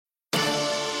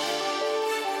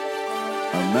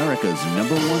America's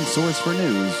 #1 source for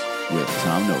news with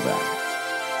Tom Novak.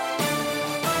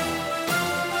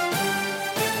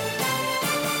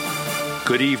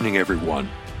 Good evening, everyone.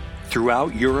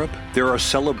 Throughout Europe, there are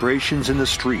celebrations in the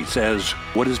streets as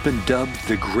what has been dubbed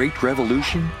the Great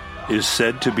Revolution is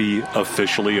said to be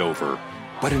officially over.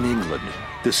 But in England,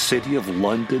 the city of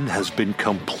London has been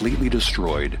completely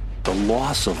destroyed. The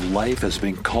loss of life has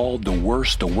been called the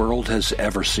worst the world has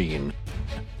ever seen.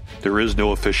 There is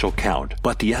no official count,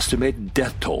 but the estimated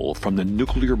death toll from the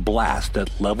nuclear blast that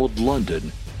leveled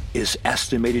London is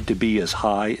estimated to be as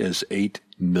high as 8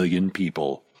 million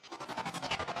people.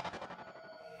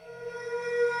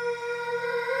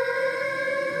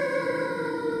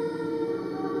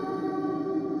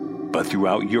 But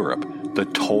throughout Europe, the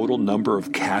total number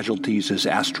of casualties is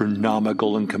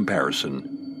astronomical in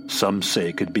comparison. Some say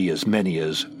it could be as many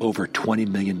as over 20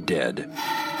 million dead.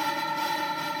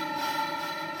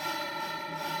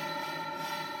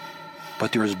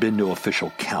 But there has been no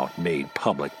official count made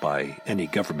public by any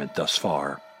government thus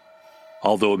far.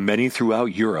 Although many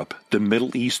throughout Europe, the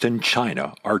Middle East, and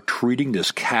China are treating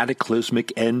this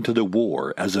cataclysmic end to the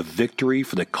war as a victory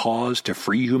for the cause to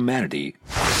free humanity,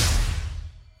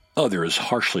 others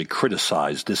harshly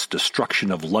criticize this destruction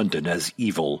of London as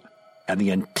evil and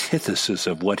the antithesis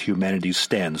of what humanity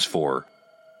stands for.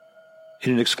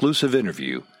 In an exclusive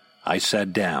interview, I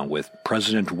sat down with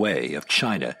President Wei of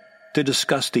China to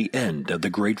discuss the end of the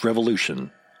Great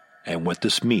Revolution and what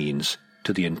this means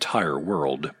to the entire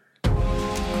world.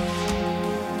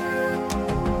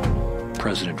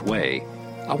 President Wei,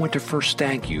 I want to first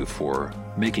thank you for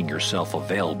making yourself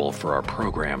available for our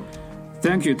program.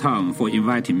 Thank you, Tom, for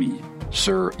inviting me.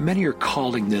 Sir, many are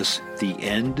calling this the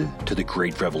end to the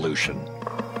Great Revolution.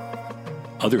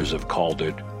 Others have called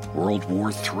it World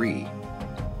War III.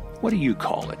 What do you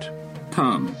call it?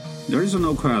 Tom, there is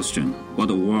no question what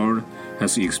the world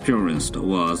has experienced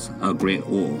was a great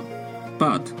war.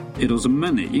 But it was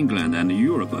mainly England and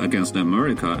Europe against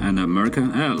America and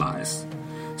American allies.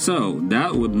 So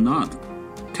that would not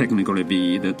technically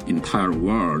be the entire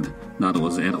world that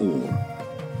was at war.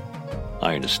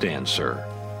 I understand, sir.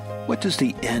 What does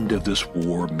the end of this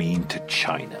war mean to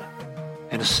China?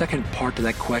 And a second part to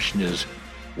that question is,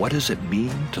 what does it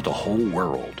mean to the whole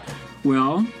world?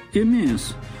 Well, it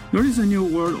means there is a new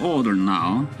world order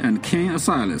now, and King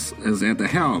Asilas is at the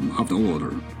helm of the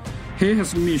order. He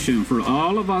has a mission for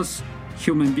all of us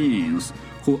human beings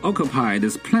who occupy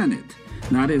this planet.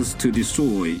 That is to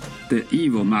destroy the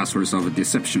evil masters of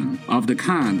deception, of the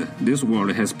kind this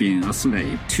world has been a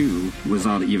slave to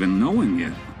without even knowing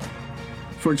it.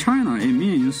 For China, it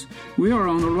means we are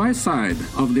on the right side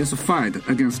of this fight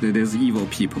against these evil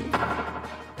people.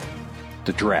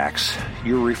 The Dracs.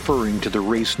 You're referring to the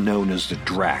race known as the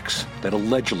Dracs that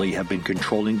allegedly have been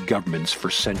controlling governments for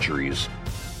centuries.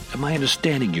 Am I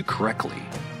understanding you correctly?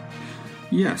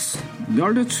 Yes, they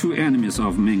are the true enemies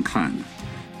of mankind.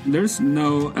 There's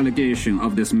no allegation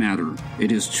of this matter.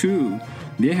 It is true.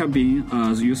 They have been,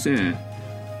 as you said,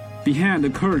 behind the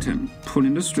curtain,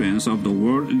 pulling the strings of the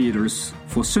world leaders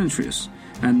for centuries,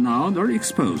 and now they're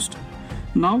exposed.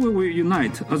 Now we will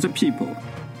unite as a people.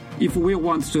 If we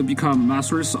want to become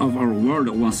masters of our world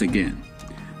once again,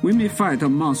 we may fight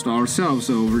amongst ourselves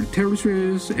over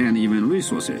territories and even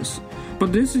resources.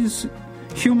 But this is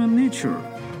human nature.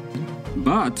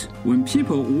 But when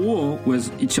people war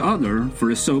with each other for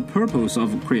the sole purpose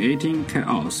of creating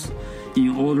chaos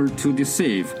in order to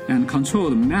deceive and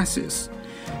control the masses,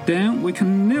 then we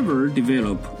can never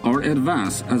develop or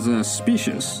advance as a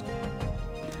species.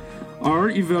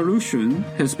 Our evolution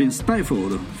has been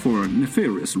stifled for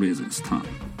nefarious reasons, Tom.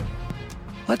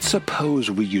 Let's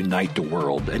suppose we unite the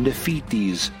world and defeat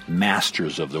these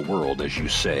masters of the world, as you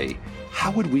say. How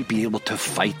would we be able to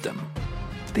fight them?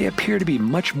 They appear to be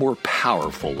much more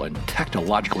powerful and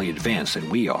technologically advanced than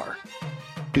we are.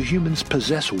 Do humans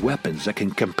possess weapons that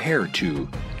can compare to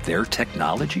their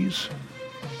technologies?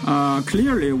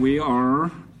 Clearly, we are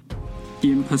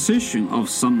in possession of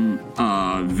some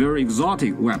very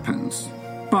exotic weapons.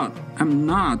 But I'm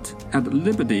not at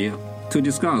liberty to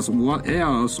discuss what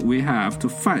else we have to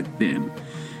fight them,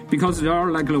 because they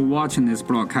are likely watching this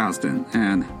broadcasting,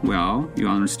 and, well, you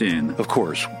understand. Of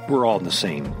course, we're all in the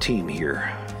same team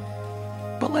here.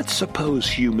 But let's suppose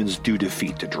humans do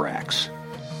defeat the Dracs.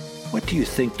 What do you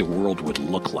think the world would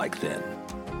look like then?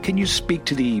 Can you speak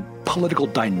to the political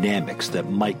dynamics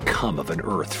that might come of an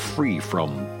Earth free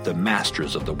from the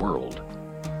masters of the world?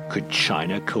 Could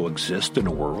China coexist in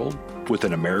a world with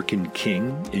an American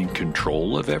king in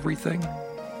control of everything?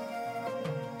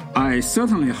 I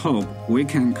certainly hope we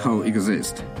can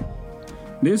coexist.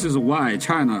 This is why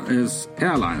China is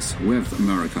allies with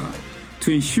America.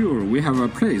 to ensure we have a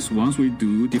place once we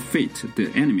do defeat the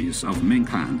enemies of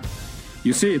mankind.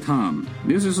 You see, Tom,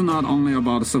 this is not only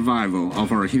about the survival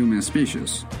of our human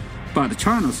species, but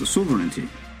China's sovereignty.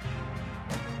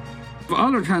 If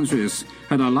other countries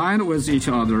had aligned with each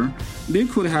other, they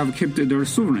could have kept their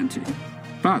sovereignty.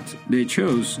 But they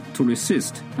chose to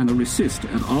resist and resist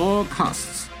at all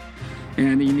costs.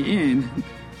 And in the end,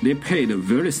 they paid a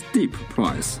very steep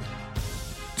price.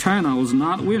 China was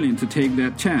not willing to take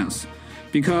that chance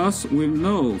because we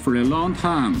know for a long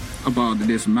time about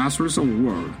these masters of the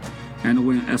world. And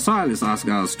when Asilas asked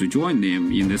us to join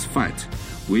them in this fight,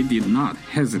 we did not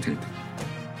hesitate.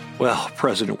 Well,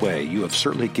 President Wei, you have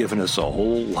certainly given us a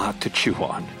whole lot to chew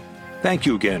on. Thank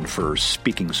you again for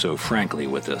speaking so frankly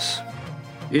with us.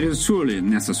 It is truly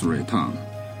necessary, Tom,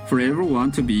 for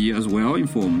everyone to be as well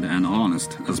informed and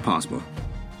honest as possible.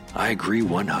 I agree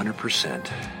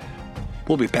 100%.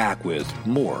 We'll be back with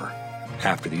more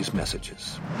after these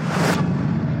messages.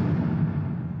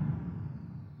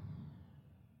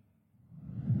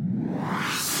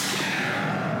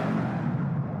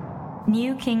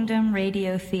 New Kingdom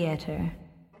Radio Theater.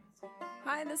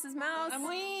 Hi, this is Mouse. I'm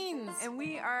Weens. And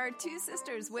we are two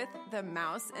sisters with the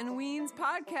Mouse and Weens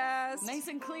podcast. Nice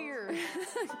and clear.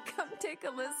 Come take a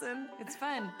listen. It's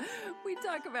fun. We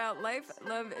talk about life,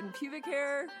 love, and pubic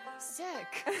hair.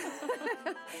 Sick.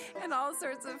 And all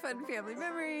sorts of fun family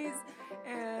memories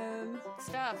and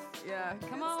Stuff. Yeah,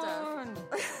 Come on.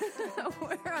 stuff.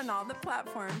 We're on all the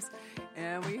platforms,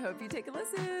 and we hope you take a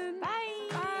listen. Bye.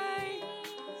 Bye.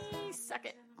 Suck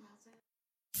it.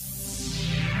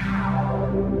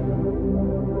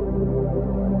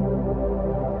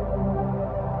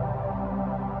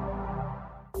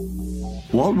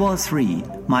 World War III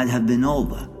might have been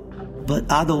over, but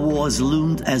other wars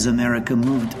loomed as America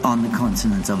moved on the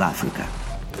continent of Africa.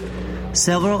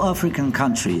 Several African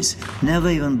countries never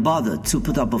even bothered to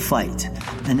put up a fight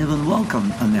and even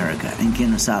welcomed America and King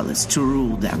Asilas to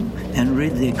rule them and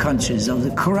rid their countries of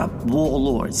the corrupt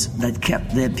warlords that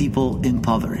kept their people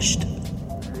impoverished.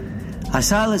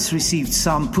 Asilas received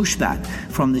some pushback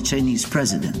from the Chinese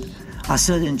president,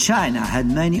 asserting China had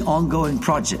many ongoing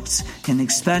projects in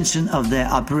expansion of their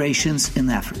operations in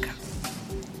Africa.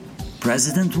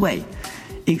 President Wei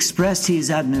expressed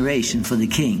his admiration for the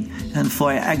king and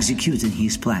for executing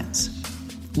his plans.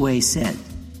 Wei said,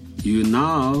 You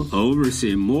now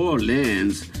oversee more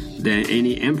lands than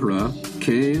any emperor,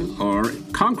 king, or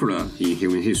conqueror in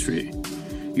human history.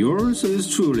 Yours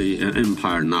is truly an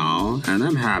empire now, and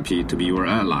I'm happy to be your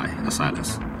ally,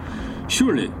 Asilas.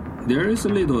 Surely, there is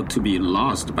little to be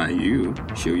lost by you,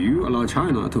 should you allow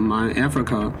China to mine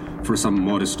Africa for some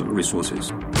modest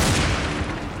resources.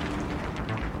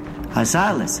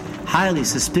 Asilas, highly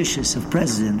suspicious of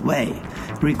President Wei,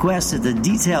 requested a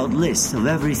detailed list of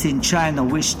everything China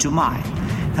wished to mine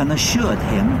and assured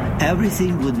him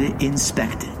everything would be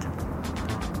inspected.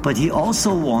 But he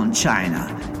also warned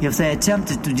China if they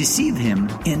attempted to deceive him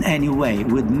in any way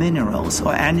with minerals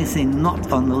or anything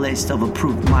not on the list of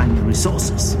approved mining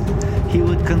resources, he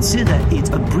would consider it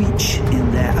a breach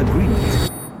in their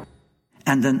agreement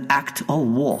and an act of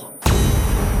war.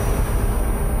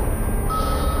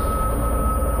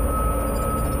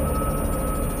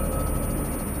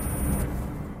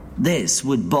 This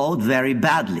would bode very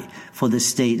badly for the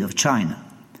state of China.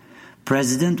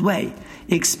 President Wei,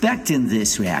 expecting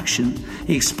this reaction,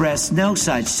 expressed no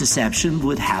such deception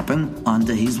would happen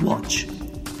under his watch.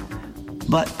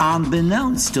 But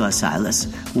unbeknownst to Asilas,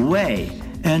 Wei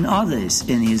and others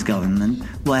in his government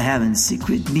were having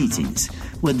secret meetings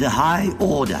with the high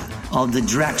order of the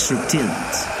Drax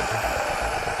reptilians.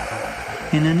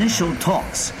 In initial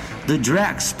talks, the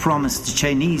Drax promised the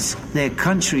Chinese their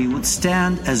country would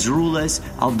stand as rulers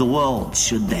of the world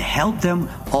should they help them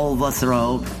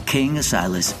overthrow King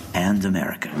Asilas and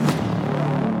America.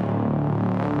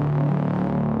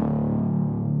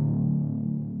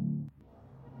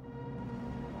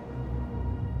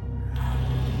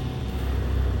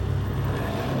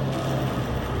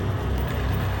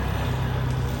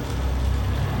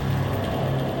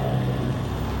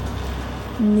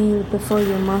 Kneel before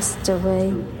your master,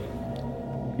 Wei.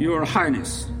 Your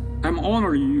Highness, I'm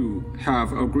honored you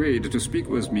have agreed to speak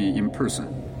with me in person.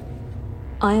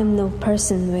 I am no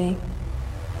person, Wei.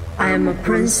 I am a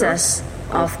princess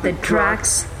of the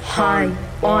Drax High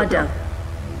Order.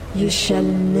 You shall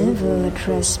never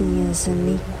address me as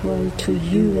an equal to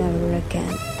you ever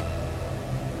again.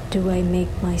 Do I make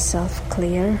myself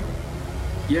clear?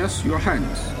 Yes, Your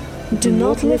Highness. Do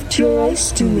not lift your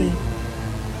eyes to me.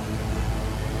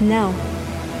 Now,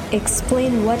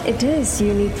 explain what it is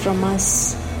you need from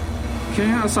us.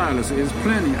 King Asilas is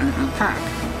planning an attack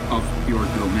of your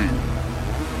domain.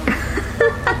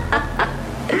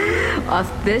 Of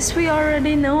this we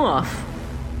already know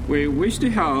of. We wish to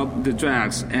help the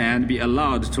Dracs and be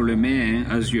allowed to remain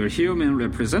as your human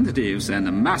representatives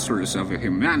and masters of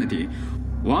humanity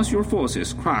once your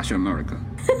forces crush America.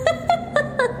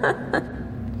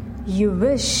 You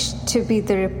wish to be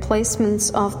the replacements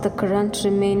of the current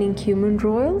remaining human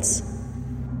royals?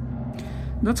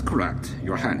 That's correct,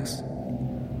 Your Highness.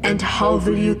 And how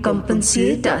will you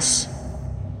compensate us?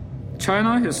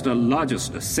 China has the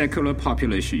largest secular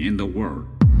population in the world.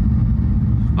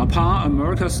 Upon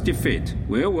America's defeat,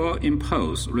 we will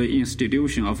impose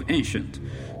reinstitution of ancient,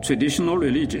 traditional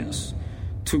religions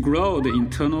to grow the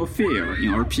internal fear in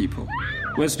our people.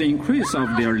 With the increase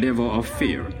of their level of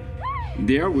fear,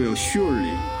 there will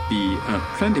surely be a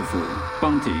plentiful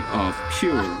bounty of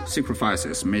pure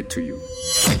sacrifices made to you.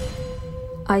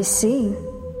 I see.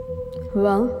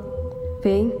 Well,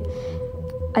 Wei,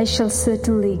 I shall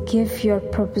certainly give your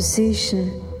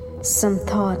proposition some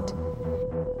thought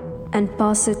and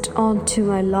pass it on to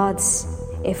my lords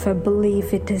if I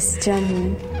believe it is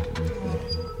genuine.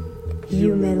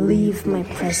 You may leave my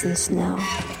presence now.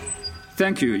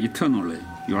 Thank you eternally,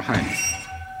 Your Highness.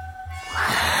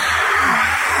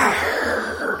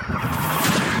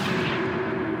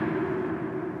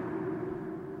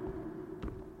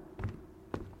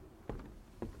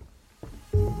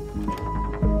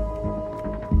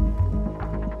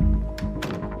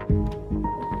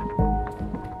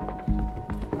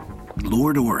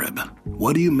 Lord Oreb,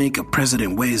 what do you make of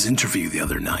President Wei's interview the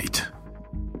other night?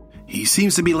 He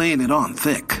seems to be laying it on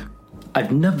thick.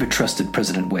 I've never trusted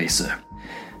President Wei, sir.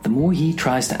 The more he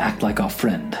tries to act like our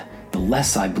friend, the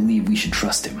less I believe we should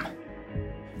trust him.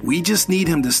 We just need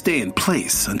him to stay in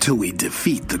place until we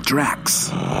defeat the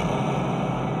Dracs.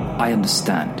 I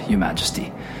understand, Your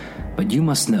Majesty. But you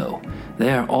must know,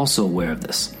 they are also aware of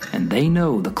this, and they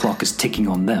know the clock is ticking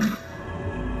on them.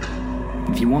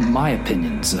 If you want my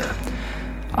opinion, sir,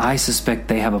 I suspect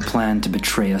they have a plan to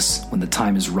betray us when the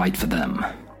time is right for them.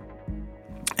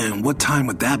 And what time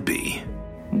would that be?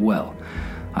 Well,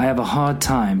 I have a hard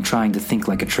time trying to think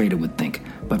like a traitor would think,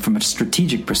 but from a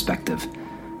strategic perspective,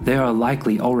 they are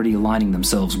likely already aligning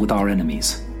themselves with our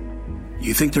enemies.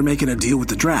 You think they're making a deal with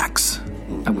the Dracs?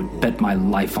 I would bet my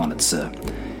life on it, sir.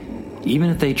 Even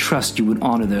if they trust you would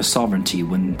honor their sovereignty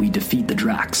when we defeat the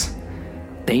Dracs,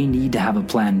 they need to have a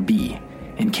plan B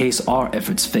in case our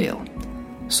efforts fail.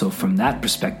 So from that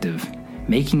perspective,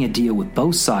 making a deal with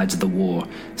both sides of the war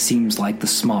seems like the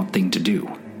smart thing to do.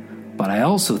 But I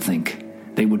also think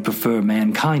they would prefer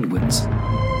mankind wins.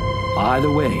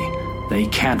 Either way, they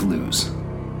can't lose.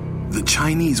 The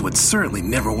Chinese would certainly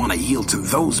never want to yield to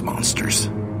those monsters.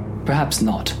 Perhaps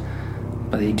not,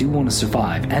 but they do want to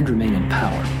survive and remain in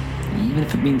power, even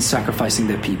if it means sacrificing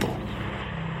their people.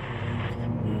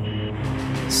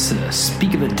 Sir,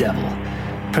 speak of the devil.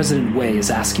 President Wei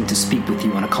is asking to speak with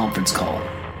you on a conference call.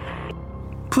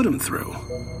 Put him through.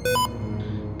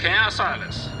 King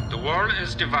Silas, the world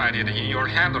is divided in your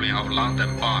handling of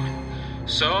London bombing.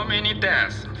 So many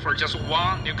deaths for just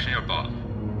one nuclear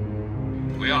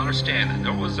bomb. We understand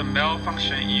there was a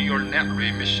malfunction in your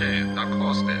net-read machine that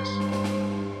caused this.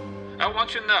 I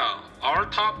want you to know our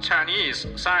top Chinese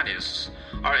scientists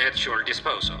are at your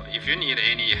disposal if you need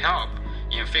any help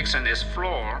in fixing this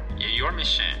flaw in your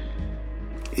machine.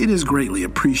 It is greatly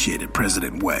appreciated,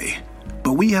 President Wei.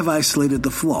 But we have isolated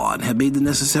the flaw and have made the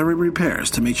necessary repairs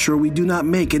to make sure we do not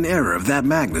make an error of that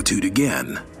magnitude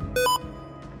again.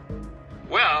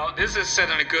 Well, this is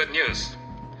certainly good news.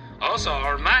 Also,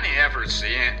 our mining efforts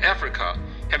in Africa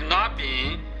have not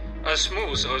been as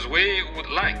smooth as we would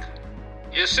like.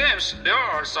 It seems there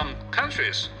are some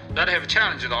countries that have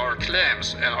challenged our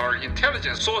claims, and our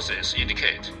intelligence sources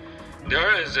indicate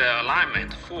there is an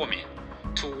alignment forming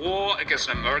to war against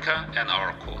America and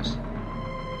our cause.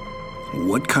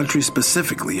 What country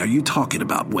specifically are you talking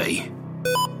about, Wei?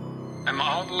 I'm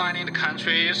outlining the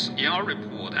countries in a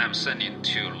report I'm sending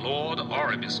to Lord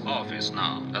Oreb's office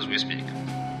now as we speak.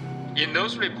 In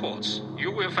those reports,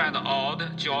 you will find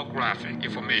odd geographic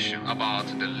information about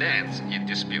the lands in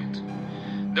dispute.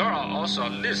 There are also a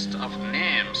list of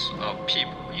names of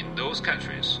people in those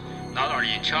countries that are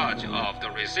in charge of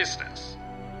the resistance.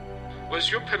 With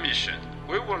your permission,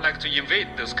 we would like to invade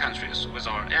those countries with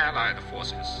our allied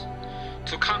forces.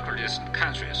 To conquer these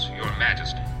countries, Your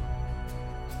Majesty.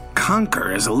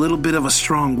 Conquer is a little bit of a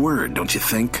strong word, don't you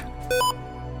think?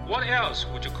 What else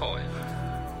would you call it?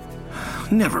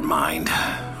 Never mind.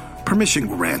 Permission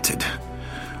granted.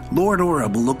 Lord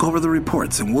Oreb will look over the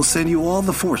reports and we'll send you all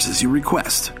the forces you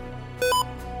request.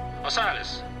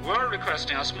 Osiris, we're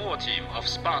requesting a small team of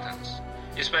Spartans,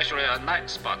 especially a night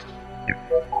Spartan.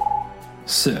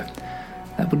 Sir,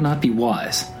 that would not be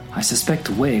wise. I suspect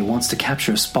Wei wants to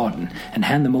capture a Spartan and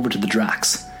hand them over to the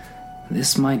Drax.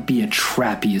 This might be a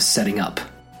trap he is setting up.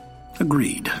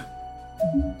 Agreed.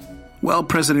 Well,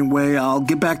 President Wei, I'll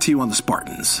get back to you on the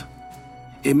Spartans.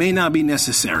 It may not be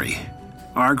necessary.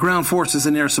 Our ground forces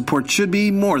and air support should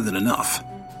be more than enough.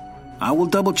 I will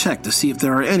double-check to see if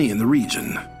there are any in the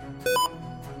region.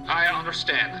 I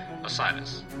understand,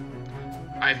 Osiris.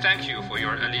 I thank you for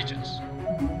your allegiance.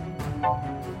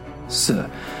 Sir,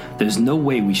 there's no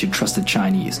way we should trust the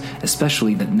Chinese,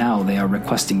 especially that now they are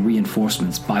requesting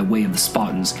reinforcements by way of the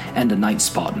Spartans and a Night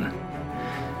Spartan.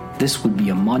 This would be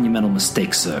a monumental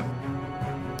mistake, sir.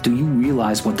 Do you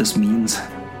realize what this means?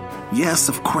 Yes,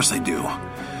 of course I do.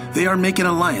 They are making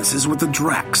alliances with the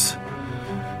Drax.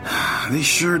 They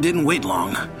sure didn't wait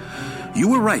long. You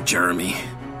were right, Jeremy.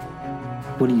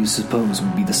 What do you suppose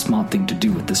would be the smart thing to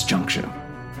do at this juncture?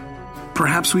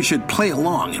 Perhaps we should play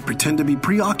along and pretend to be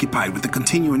preoccupied with the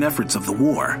continuing efforts of the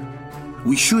war.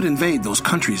 We should invade those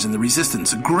countries in the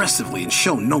resistance aggressively and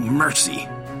show no mercy.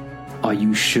 Are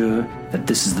you sure that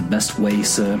this is the best way,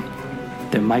 sir?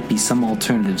 There might be some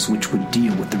alternatives which would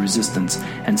deal with the resistance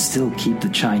and still keep the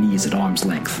Chinese at arm's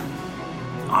length.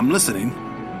 I'm listening.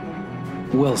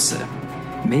 Well, sir,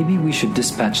 maybe we should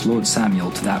dispatch Lord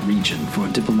Samuel to that region for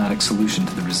a diplomatic solution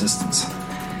to the resistance.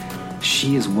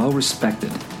 She is well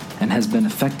respected and has been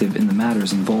effective in the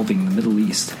matters involving the Middle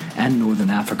East and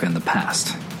Northern Africa in the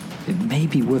past. It may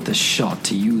be worth a shot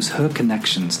to use her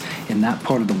connections in that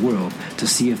part of the world to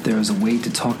see if there is a way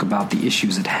to talk about the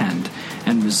issues at hand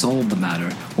and resolve the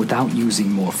matter without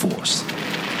using more force.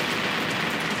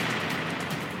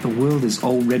 The world is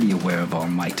already aware of our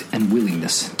might and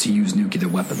willingness to use nuclear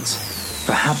weapons.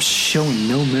 Perhaps showing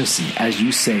no mercy, as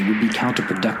you say, would be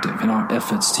counterproductive in our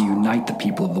efforts to unite the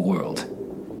people of the world.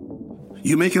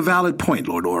 You make a valid point,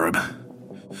 Lord Orb.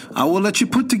 I will let you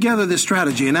put together this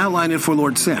strategy and outline it for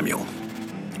Lord Samuel.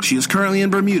 She is currently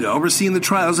in Bermuda overseeing the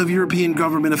trials of European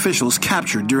government officials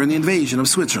captured during the invasion of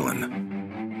Switzerland.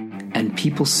 And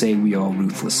people say we are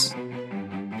ruthless.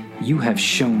 You have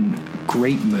shown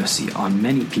great mercy on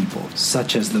many people,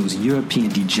 such as those European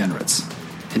degenerates.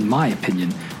 In my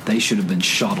opinion, they should have been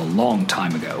shot a long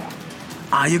time ago.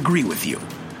 I agree with you.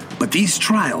 But these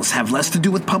trials have less to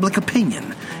do with public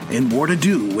opinion and more to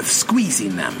do with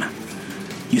squeezing them.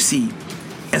 You see,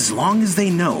 as long as they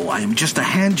know I am just a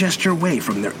hand gesture away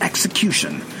from their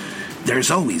execution,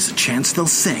 there's always a chance they'll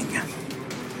sing.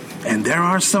 And there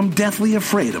are some deathly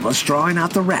afraid of us drawing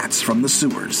out the rats from the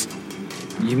sewers.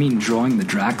 You mean drawing the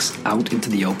Drax out into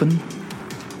the open?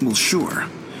 Well, sure.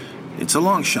 It's a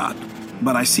long shot,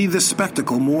 but I see this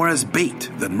spectacle more as bait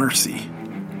than mercy.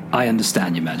 I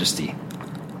understand, Your Majesty.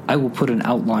 I will put an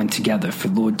outline together for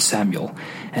Lord Samuel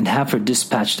and have her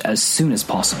dispatched as soon as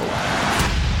possible.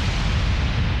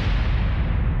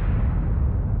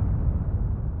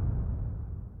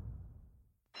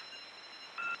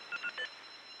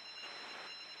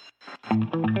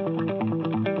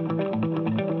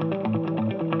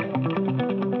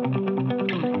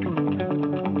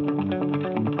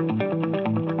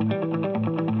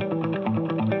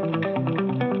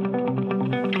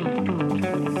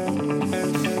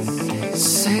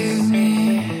 Save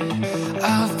me,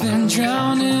 I've been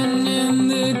drowning in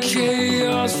the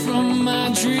chaos from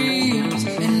my dreams.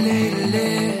 And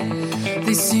lately,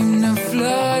 they seem to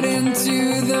flood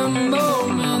into the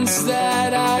moments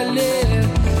that I live.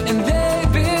 And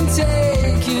they've been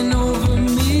taking over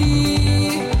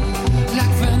me,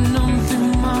 like venom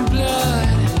through my blood.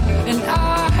 And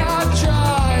I have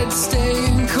tried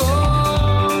staying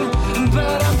calm,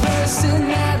 but I'm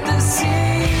bursting at the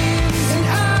seams. And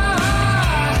I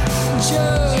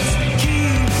just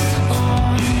keep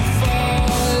on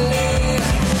falling.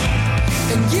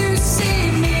 And you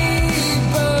see me,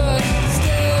 but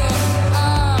still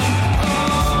I'm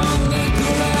on the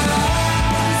ground.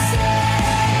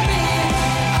 Save me,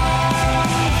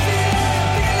 I'm feeling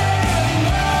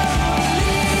lonely.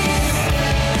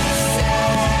 Save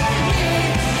me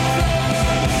from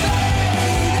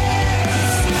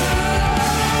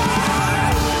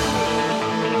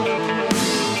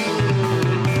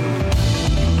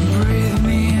breathe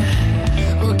me,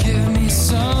 or give me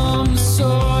some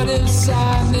sort of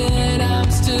sign that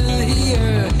I'm still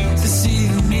here to see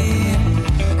me,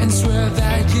 and swear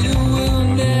that you will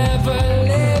never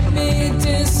let me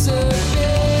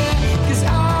disappear. 'Cause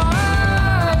I'm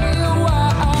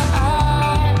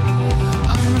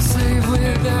a slave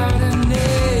without a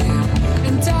name,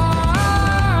 and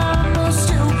time, oh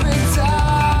stupid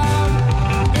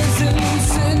time, is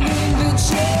loosening the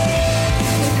chain.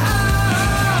 And I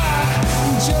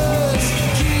just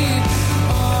keep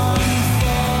on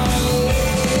falling.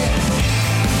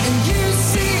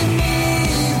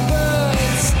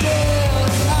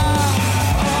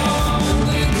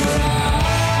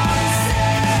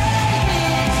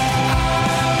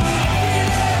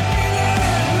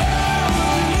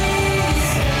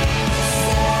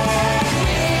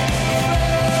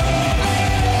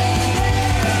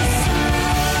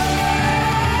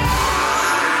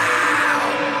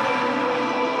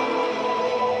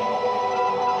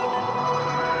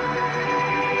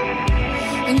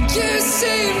 and you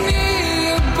see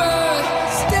me, but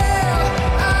still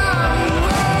I'm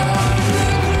on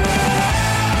the ground.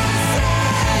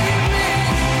 Save me,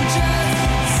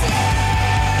 just save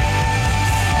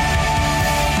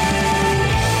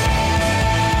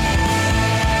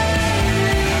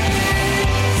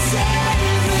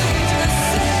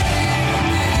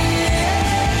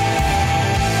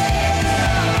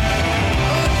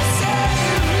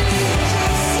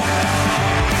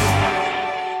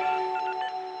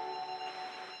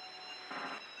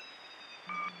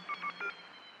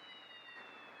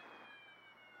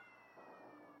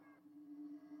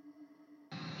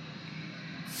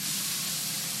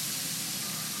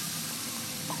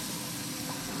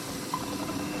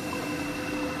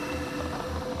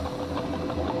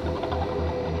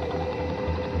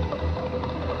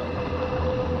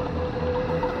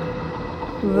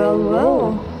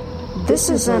Well, this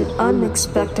is an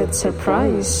unexpected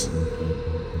surprise.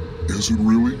 Is it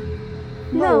really?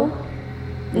 No,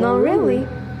 not really.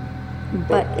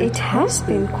 But it has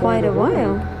been quite a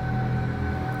while.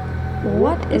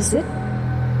 What is it?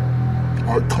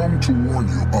 I come to warn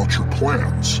you about your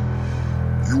plans.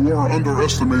 You are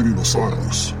underestimating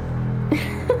Osiris.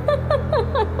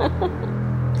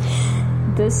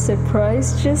 The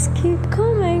surprise just keep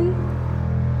coming.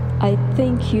 I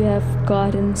think you have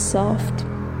gotten soft.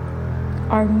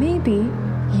 Or maybe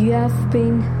you have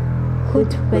been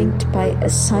hoodwinked by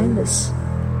Osiris,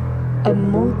 a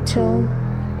mortal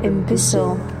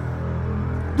imbecile.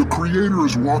 The Creator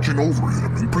is watching over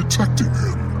him and protecting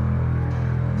him.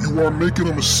 You are making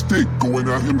a mistake going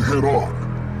at him head on.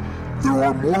 There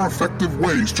are more effective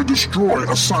ways to destroy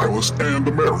Osiris and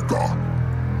America.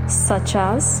 Such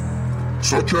as?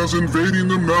 Such as invading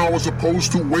them now as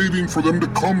opposed to waiting for them to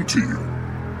come to you.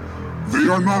 They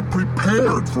are not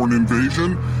prepared for an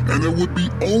invasion, and it would be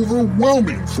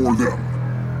overwhelming for them.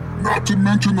 Not to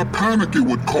mention the panic it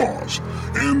would cause,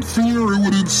 and fear it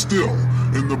would instill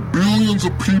in the billions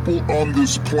of people on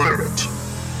this planet.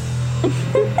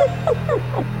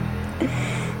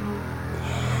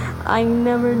 I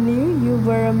never knew you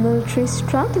were a military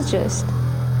strategist,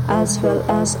 as well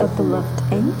as a beloved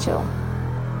angel.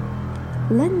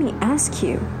 Let me ask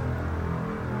you,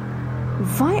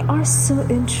 why are you so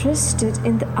interested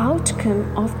in the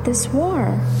outcome of this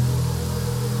war?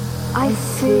 I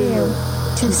fail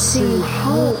to see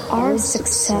how our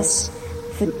success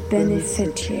would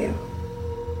benefit you.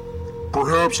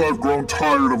 Perhaps I've grown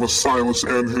tired of Osiris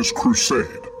and his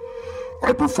crusade.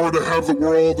 I prefer to have the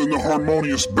world in a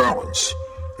harmonious balance,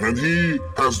 and he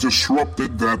has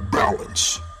disrupted that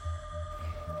balance.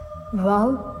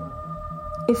 Well,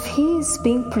 if he is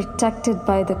being protected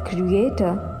by the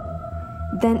Creator,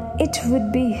 then it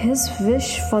would be his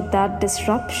wish for that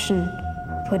disruption,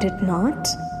 would it not?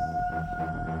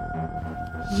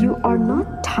 You are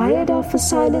not tired of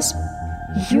Osiris.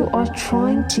 You are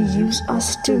trying to use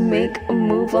us to make a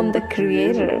move on the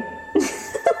Creator.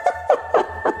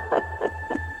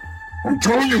 I'm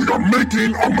telling you, you're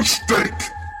making a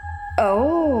mistake.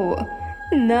 Oh,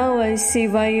 now I see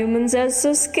why humans are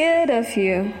so scared of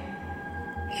you.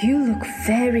 You look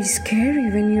very scary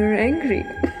when you're angry.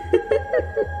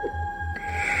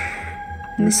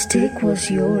 Mistake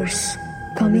was yours,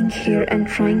 coming here and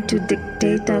trying to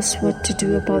dictate us what to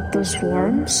do about those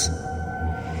worms.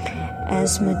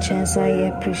 As much as I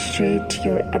appreciate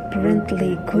your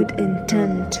apparently good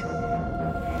intent,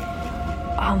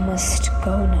 I must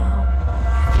go now.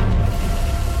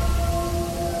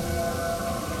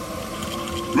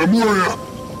 Lemuria,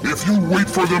 if you wait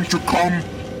for them to come,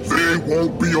 they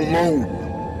won't be alone.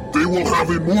 They will have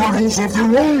immortals of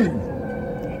their own.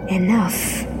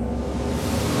 Enough.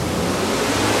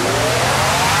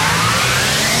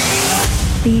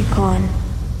 Be gone,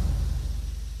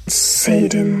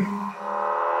 Satan.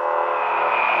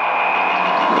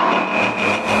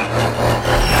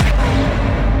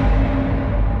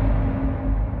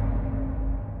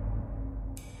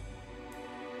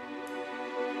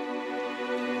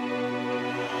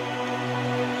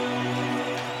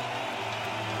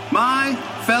 My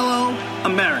fellow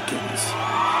Americans,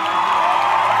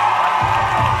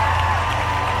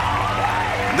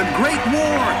 the Great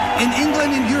War in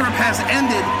England and Europe has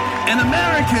ended, and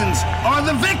Americans are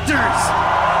the victors.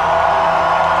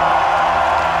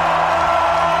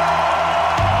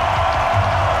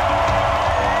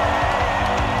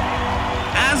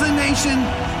 As a nation,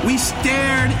 we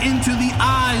stared into the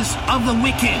eyes of the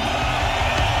wicked.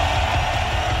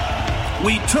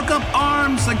 We took up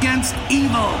arms against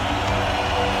evil.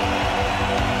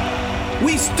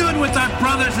 We stood with our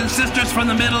brothers and sisters from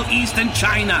the Middle East and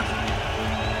China.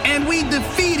 And we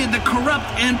defeated the corrupt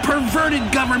and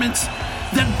perverted governments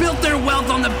that built their wealth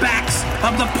on the backs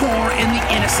of the poor and the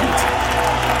innocent.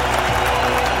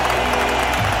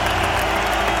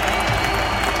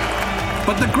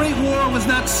 But the Great War was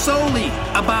not solely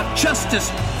about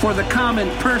justice for the common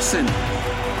person.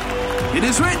 It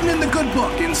is written in the good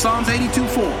book in Psalms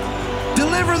 82:4,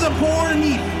 deliver the poor and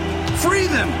needy, free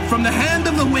them from the hand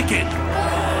of the wicked.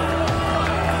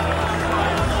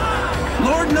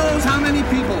 Lord knows how many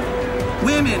people,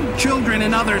 women, children,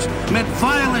 and others met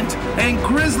violent and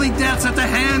grisly deaths at the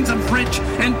hands of rich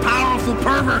and powerful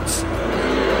perverts.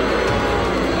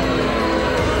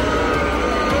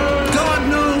 God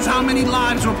knows how many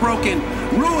lives were broken,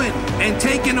 ruined, and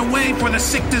taken away for the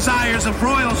sick desires of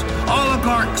royals,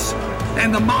 oligarchs,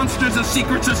 and the monsters of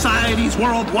secret societies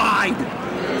worldwide.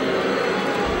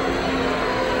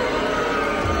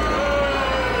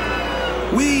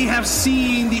 We have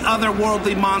seen the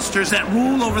otherworldly monsters that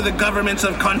rule over the governments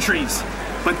of countries,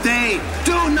 but they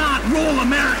do not rule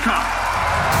America.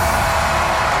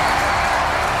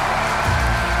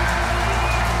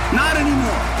 Not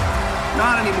anymore.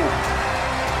 Not anymore.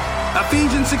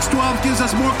 Ephesians 6:12 gives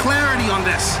us more clarity on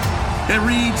this. It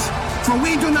reads, for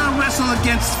we do not wrestle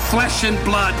against flesh and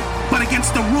blood, but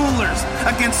against the rulers,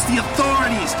 against the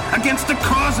authorities, against the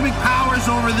cosmic powers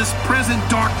over this present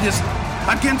darkness,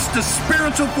 against the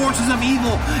spiritual forces of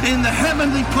evil in the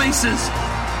heavenly places.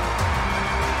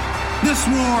 This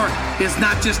war is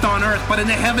not just on earth, but in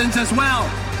the heavens as well.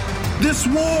 This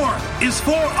war is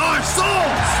for our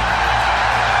souls.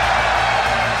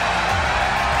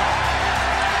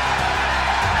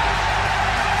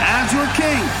 As your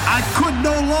king, I could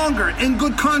no longer, in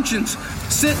good conscience,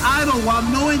 sit idle while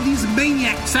knowing these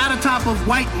maniacs sat atop of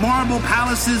white marble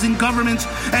palaces and governments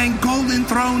and golden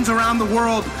thrones around the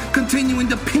world, continuing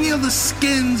to peel the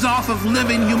skins off of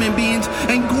living human beings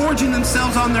and gorging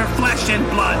themselves on their flesh and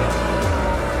blood.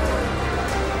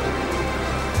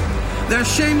 Their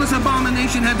shameless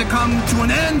abomination had to come to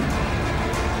an end.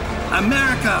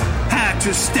 America had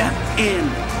to step in.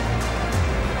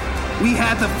 We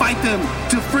had to fight them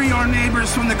to free our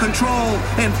neighbors from the control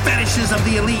and fetishes of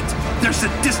the elite, their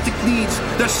sadistic needs,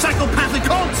 their psychopathic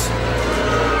cults.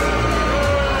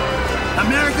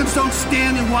 Americans don't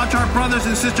stand and watch our brothers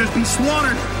and sisters be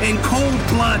slaughtered in cold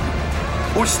blood,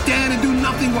 or stand and do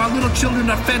nothing while little children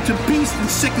are fed to beast and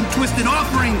sick and twisted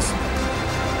offerings.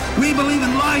 We believe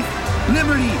in life,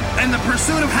 liberty, and the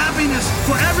pursuit of happiness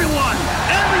for everyone,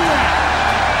 everywhere.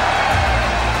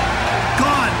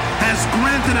 God has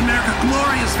granted America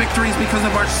glorious victories because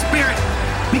of our spirit,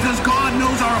 because God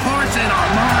knows our hearts and our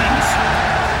minds.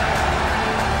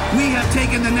 We have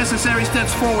taken the necessary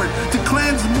steps forward to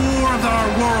cleanse more of our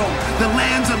world, the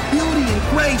lands of beauty and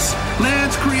grace,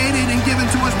 lands created and given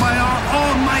to us by our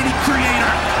almighty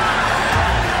Creator.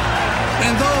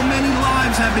 And though many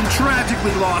lives have been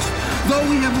tragically lost, though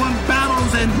we have won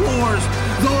battles and wars,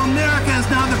 though America is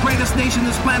now the greatest nation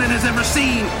this planet has ever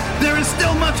seen, there is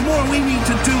still much more we need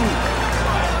to do.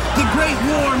 The Great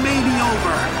War may be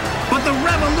over, but the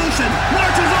revolution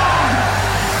marches on.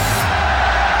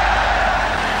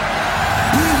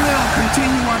 We will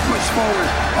continue our push forward,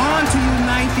 on to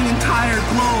unite the entire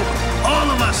globe, all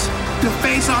of us, to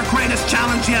face our greatest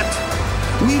challenge yet.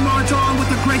 We march on with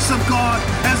the grace of God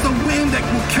as the wind that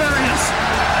will carry us.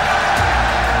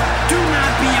 Do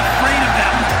not be afraid of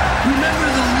them. Remember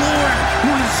the Lord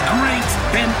who is great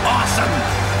and awesome.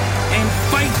 And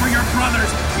fight for your brothers,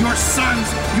 your sons,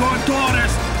 your daughters,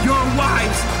 your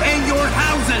wives, and your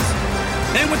houses.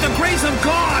 And with the grace of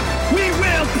God, we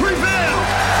will prevail.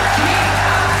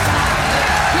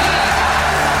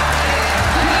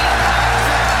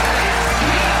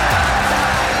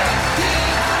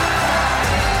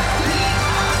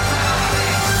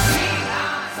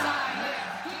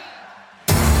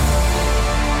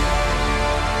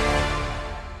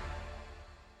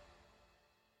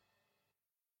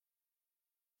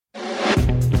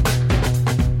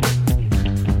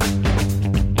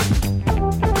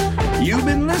 You've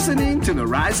been listening to The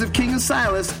Rise of King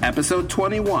Asilas, Episode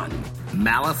 21.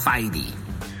 Malafide.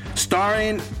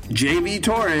 Starring J.V.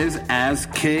 Torres as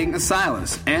King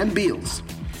Asilas and Beals.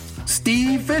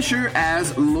 Steve Fisher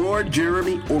as Lord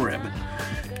Jeremy Oreb.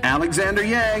 Alexander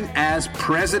Yang as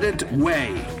President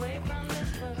Wei.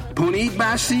 Puneet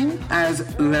Bhasin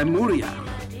as Lemuria.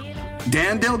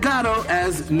 Dan Delgado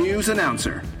as News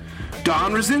Announcer.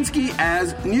 Don Rosinski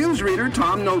as Newsreader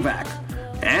Tom Novak.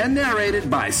 And narrated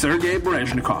by Sergei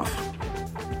Berezhnikov.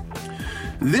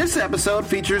 This episode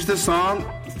features the song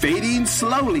Fading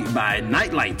Slowly by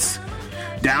Nightlights.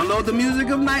 Download the music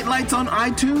of Nightlights on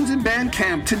iTunes and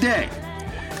Bandcamp today.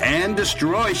 And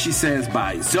Destroy, She Says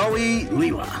by Zoe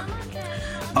Leela.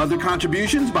 Other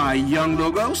contributions by Young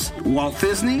Logos, Walt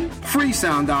Disney,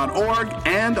 Freesound.org,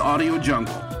 and Audio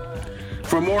Jungle.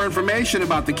 For more information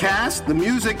about the cast, the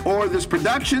music, or this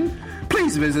production,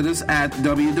 please visit us at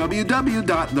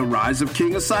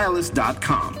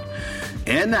www.theriseofkingasilas.com.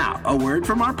 And now, a word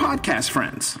from our podcast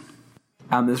friends.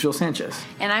 I'm Israel Sanchez.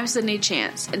 And I'm Sydney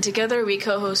Chance, and together we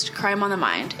co-host Crime on the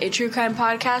Mind, a true crime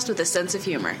podcast with a sense of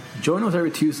humor. Join us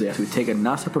every Tuesday as we take a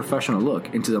not-so-professional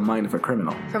look into the mind of a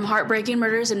criminal. From heartbreaking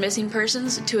murders and missing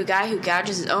persons to a guy who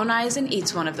gouges his own eyes and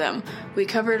eats one of them, we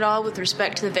cover it all with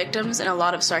respect to the victims and a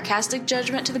lot of sarcastic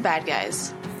judgment to the bad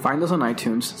guys. Find us on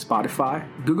iTunes, Spotify,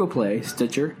 Google Play,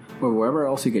 Stitcher, or wherever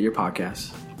else you get your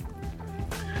podcasts.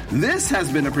 This has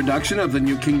been a production of the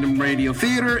New Kingdom Radio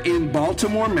Theater in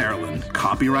Baltimore, Maryland.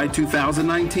 Copyright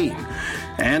 2019.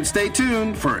 And stay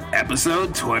tuned for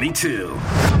episode 22.